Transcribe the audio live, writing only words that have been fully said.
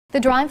The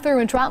drive-thru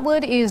in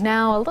Trotwood is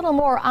now a little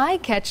more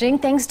eye-catching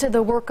thanks to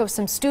the work of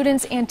some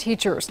students and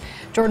teachers.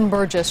 Jordan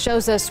Burgess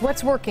shows us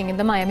what's working in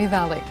the Miami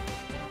Valley.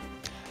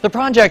 The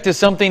project is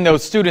something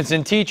those students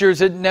and teachers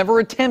had never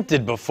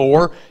attempted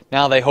before.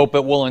 Now they hope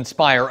it will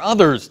inspire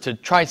others to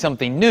try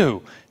something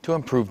new to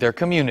improve their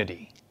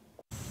community.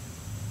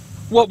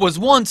 What was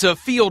once a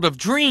field of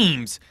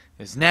dreams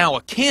is now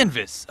a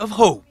canvas of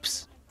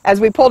hopes. As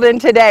we pulled in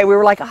today, we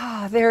were like,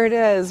 there it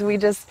is.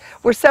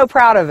 We're so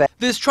proud of it.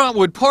 This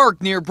Trotwood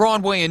Park near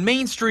Broadway and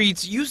Main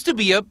Streets used to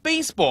be a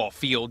baseball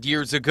field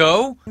years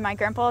ago. My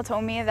grandpa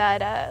told me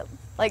that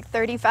like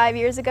 35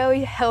 years ago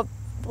he helped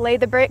lay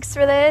the bricks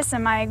for this,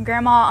 and my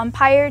grandma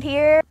umpired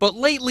here. But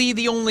lately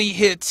the only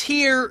hits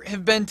here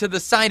have been to the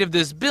side of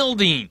this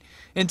building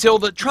until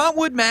the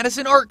Trotwood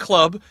Madison Art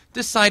Club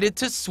decided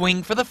to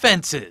swing for the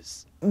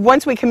fences.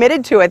 Once we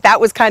committed to it, that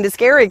was kind of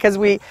scary because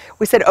we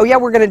said, oh yeah,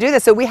 we're going to do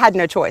this. So we had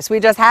no choice. We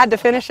just had to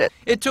finish it.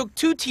 It took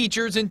 2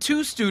 teachers and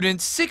 2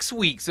 students 6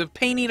 weeks of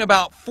painting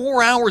about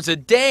 4 hours a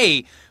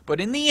day. But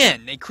in the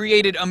end, they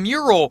created a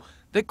mural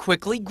that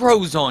quickly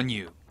grows on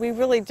you. We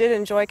really did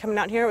enjoy coming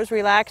out here. It was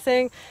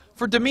relaxing.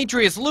 For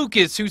Demetrius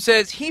Lucas, who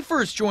says he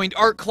first joined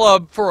art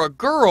club for a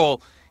girl,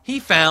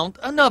 he found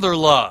another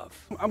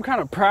love. I'm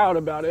kind of proud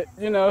about it,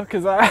 you know,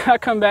 because I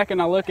come back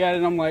and I look at it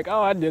and I'm like,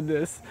 oh, I did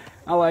this.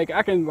 I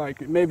can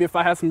maybe if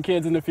I have some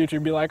kids in the future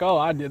be like, oh,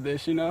 I did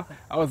this, you know,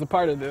 I was a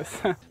part of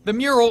this. The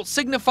mural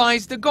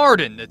signifies the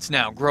garden that's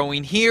now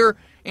growing here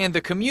and the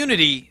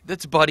community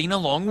that's budding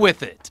along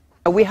with it.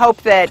 We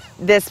hope that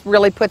this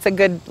really puts a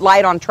good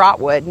light on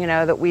Trotwood, you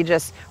know, that we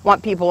just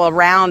want people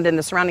around in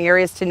the surrounding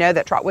areas to know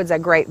that Trotwood's a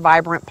great,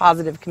 vibrant,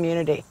 positive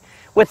community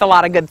with a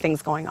lot of good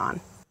things going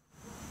on.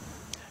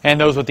 And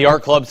those with the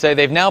art club say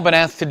they've now been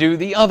asked to do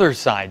the other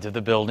sides of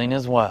the building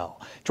as well.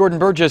 Jordan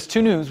Burgess,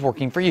 2 News,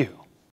 working for you.